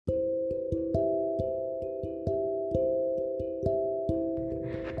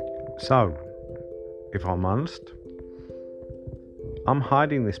So, if I'm honest, I'm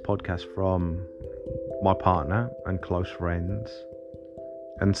hiding this podcast from my partner and close friends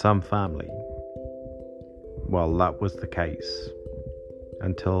and some family. Well, that was the case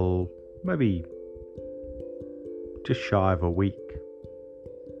until maybe just shy of a week.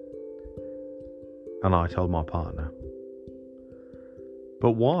 And I told my partner.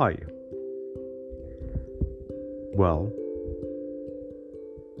 But why? Well,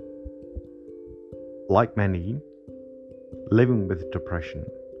 like many, living with depression,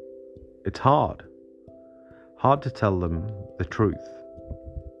 it's hard. Hard to tell them the truth,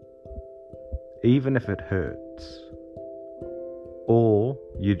 even if it hurts. Or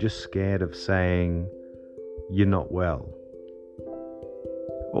you're just scared of saying you're not well.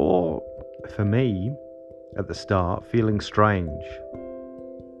 Or, for me, at the start, feeling strange.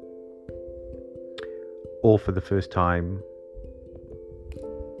 Or for the first time,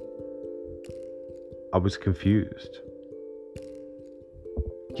 I was confused.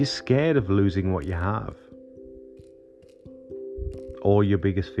 You're scared of losing what you have. Or your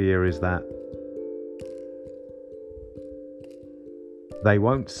biggest fear is that they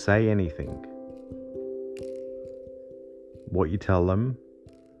won't say anything. What you tell them,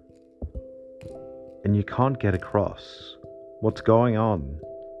 and you can't get across what's going on,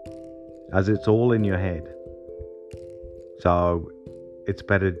 as it's all in your head. So it's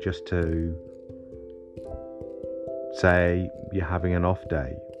better just to say you're having an off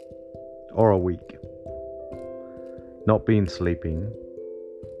day or a week, not being sleeping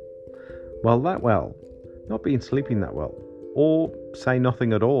not being sleeping that well, or say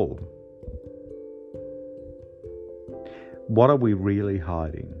nothing at all. What are we really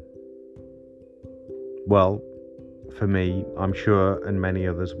hiding? Well, for me, I'm sure, and many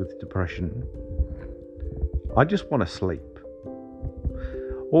others with depression, I just want to sleep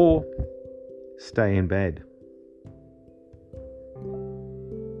or stay in bed,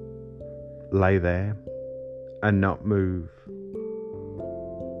 lay there and not move,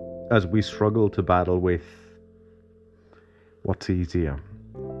 as we struggle to battle with what's easier,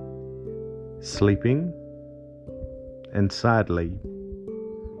 sleeping and sadly,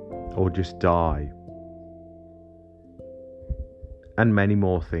 or just die, and many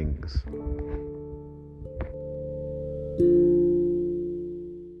more things.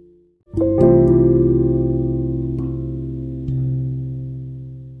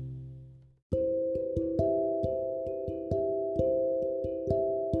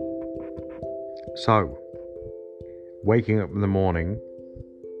 So, waking up in the morning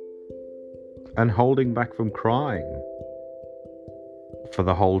and holding back from crying for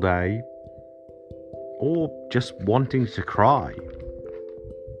the whole day, or just wanting to cry.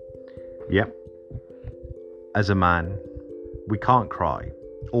 Yep, as a man, we can't cry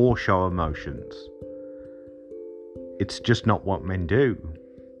or show emotions. It's just not what men do.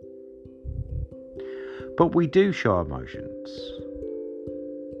 But we do show emotions.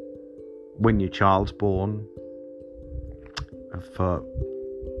 When your child's born, for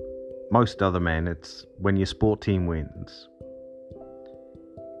most other men, it's when your sport team wins.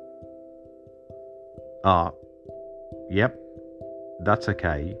 Yep, that's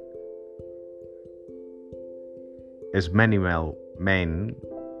okay. As many men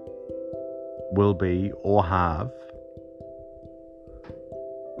will be or have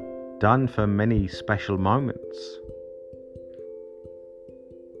done for many special moments.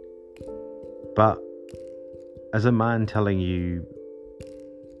 But as a man telling you,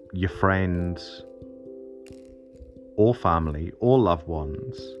 your friends or family or loved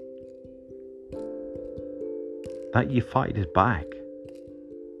ones, that you fight it back,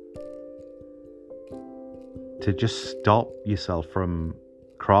 to just stop yourself from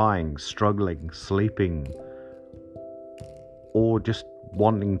crying, struggling, sleeping, or just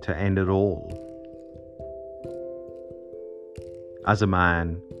wanting to end it all. As a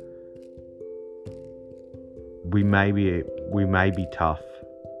man, we may be tough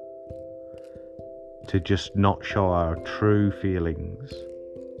to just not show our true feelings,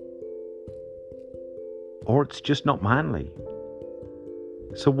 or it's just not manly.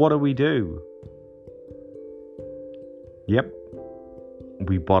 So what do? Yep,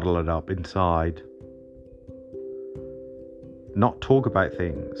 we bottle it up inside, not talk about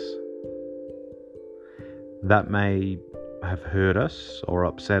things that may have hurt us or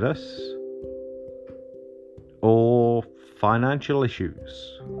upset us, or financial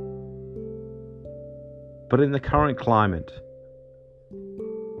issues. But in the current climate,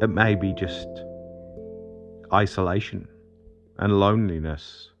 it may be just isolation and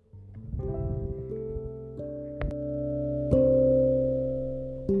loneliness.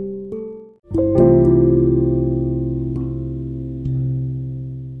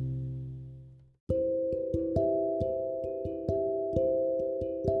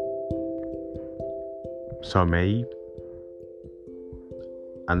 So me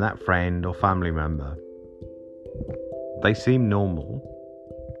and that friend or family member, they seem normal,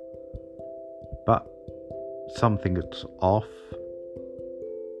 but something that's off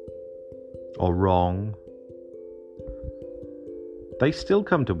or wrong. They still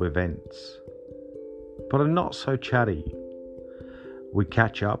come to events, but are not so chatty. We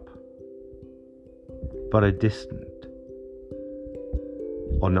catch up, but are distant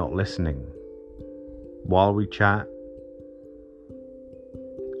or not listening. While we chat,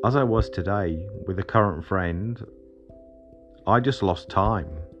 as I was today with a current friend, I just lost time.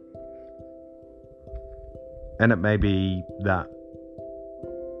 And it may be that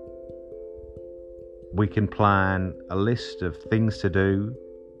we can plan a list of things to do,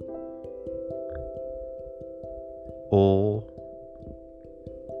 or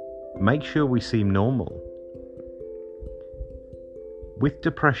make sure we seem normal. With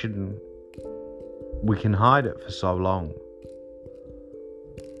depression, we can hide it for so long.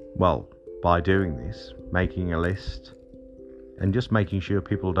 Well, by doing this, making a list, and just making sure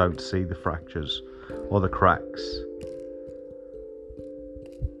people don't see the fractures or the cracks.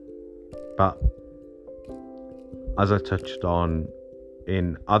 But as I touched on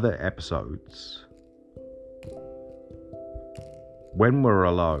in other episodes, when we're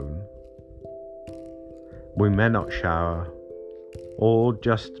alone, we may not shower or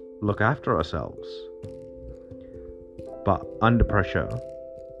just look after ourselves. But under pressure,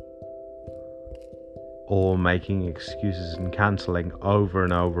 or making excuses and cancelling over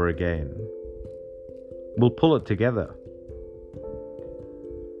and over again, we'll pull it together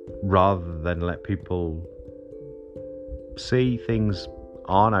rather than let people see things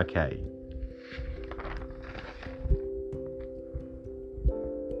aren't okay.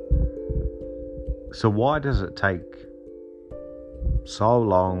 So why does it take so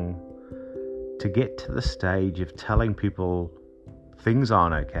long to get to the stage of telling people things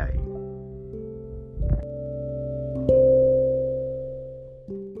aren't okay?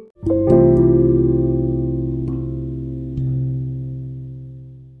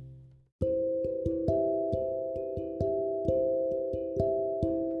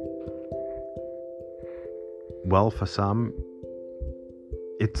 Well, for some,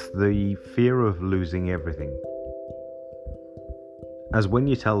 it's the fear of losing everything. As when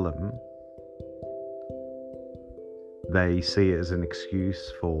you tell them, they see it as an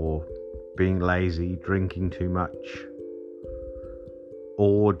excuse for being lazy, drinking too much,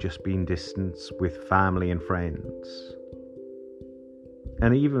 or just being distant with family and friends.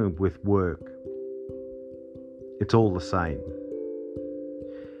 And even with work, it's all the same.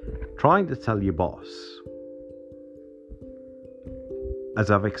 Trying to tell your boss, as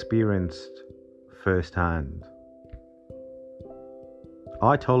I've experienced firsthand,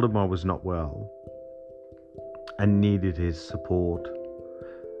 I told him I was not well and needed his support,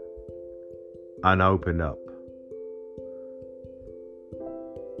 and opened up.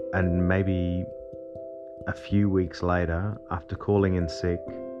 And maybe a few weeks later, after calling in sick,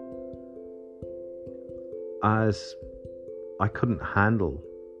 as I couldn't handle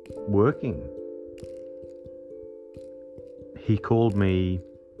working, he called me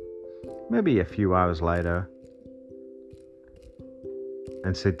maybe a few hours later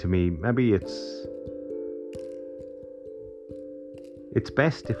and said to me, maybe it's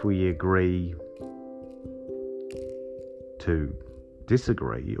best if we agree to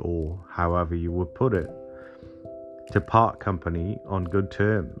disagree, or however you would put it, to part company on good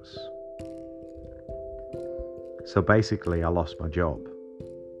terms. So basically I lost my job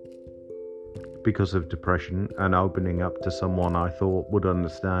because of depression and opening up to someone I thought would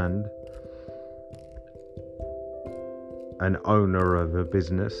understand, an owner of a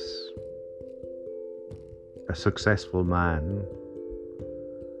business, a successful man,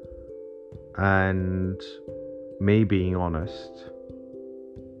 and me being honest,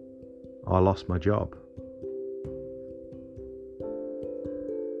 I lost my job.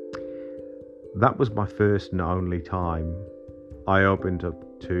 That was my first and only time I opened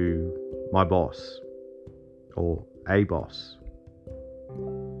up to my boss, or a boss.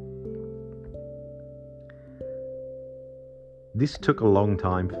 This took a long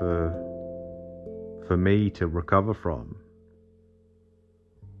time for me to recover from,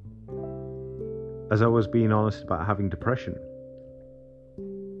 as I was being honest about having depression.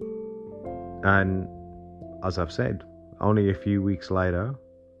 And as I've said, only a few weeks later,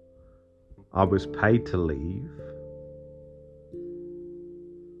 I was paid to leave,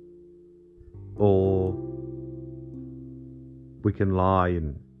 or we can lie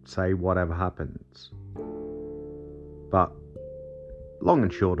and say whatever happens. But long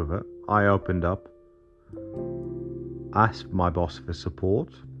and short of it, I opened up asked my boss for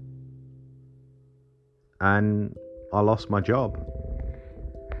support, and I lost my job.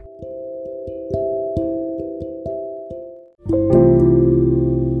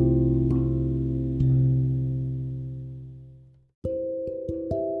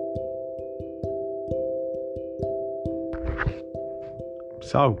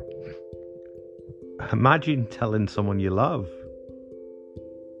 So, imagine telling someone you love.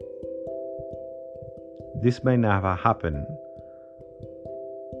 This may never happen,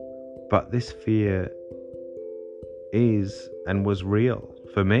 but this fear is and was real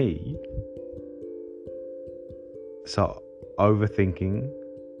for me. So, overthinking,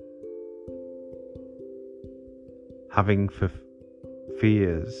 having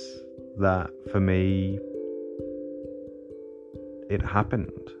fears that for me it happened.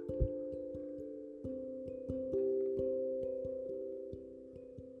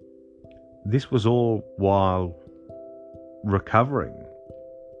 This was all while recovering.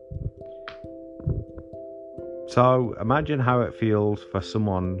 So imagine how it feels for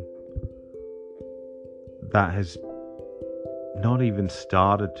someone that has not even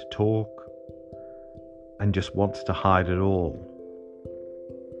started to talk and just wants to hide it all.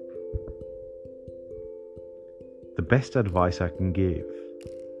 The best advice I can give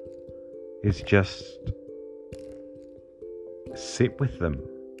is just sit with them.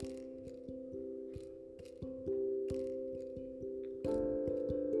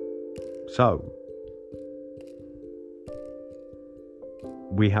 So,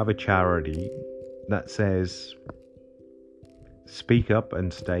 we have a charity that says, speak up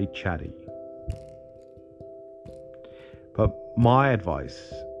and stay chatty. But my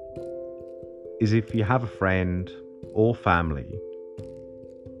advice is, if you have a friend or family,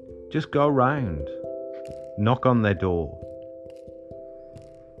 just go round, knock on their door.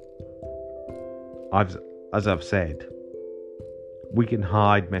 As I've said, we can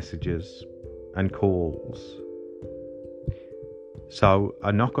hide messages and calls. So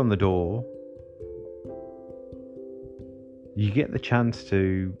a knock on the door, you get the chance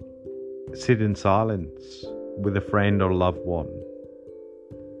to sit in silence with a friend or loved one.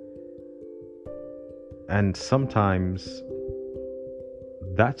 And sometimes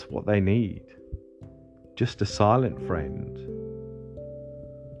that's what they need. Just a silent friend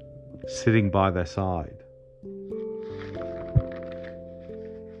sitting by their side.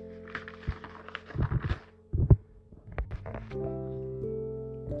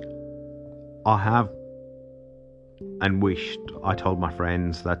 I have and wished I told my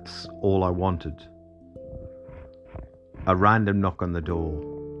friends that's all I wanted. A random knock on the door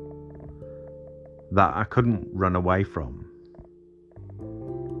that I couldn't run away from.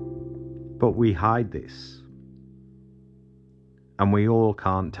 But we hide this. And we all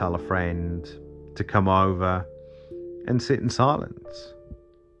can't tell a friend to come over and sit in silence.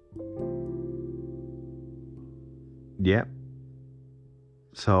 Yep.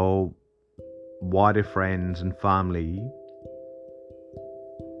 So why do friends and family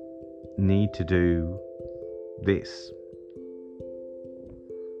need to do this?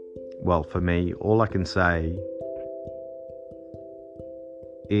 Well, for me, all I can say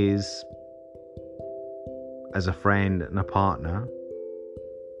is, as a friend and a partner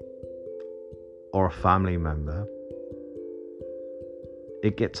or a family member,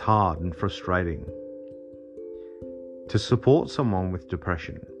 it gets hard and frustrating to support someone with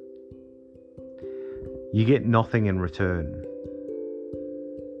depression. You get nothing in return.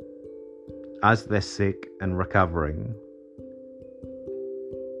 As they're sick and recovering,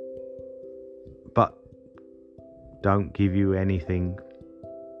 but don't give you anything,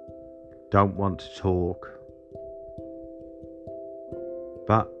 don't want to talk.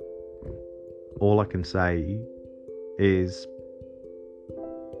 But all I can say is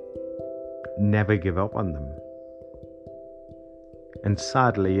never give up on them. And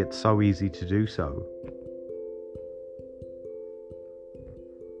sadly, it's so easy to do so.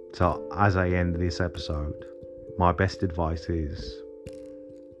 So as I end this episode, my best advice is,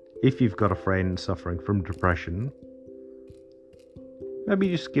 if you've got a friend suffering from depression, maybe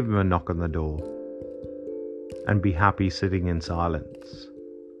just give them a knock on the door and be happy sitting in silence.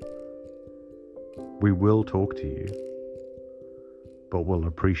 We will talk to you, but we'll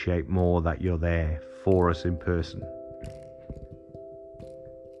appreciate more that you're there for us in person.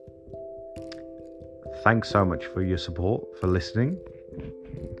 Thanks so much for your support, for listening.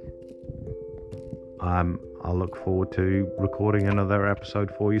 I look forward to recording another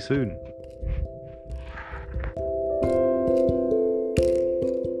episode for you soon.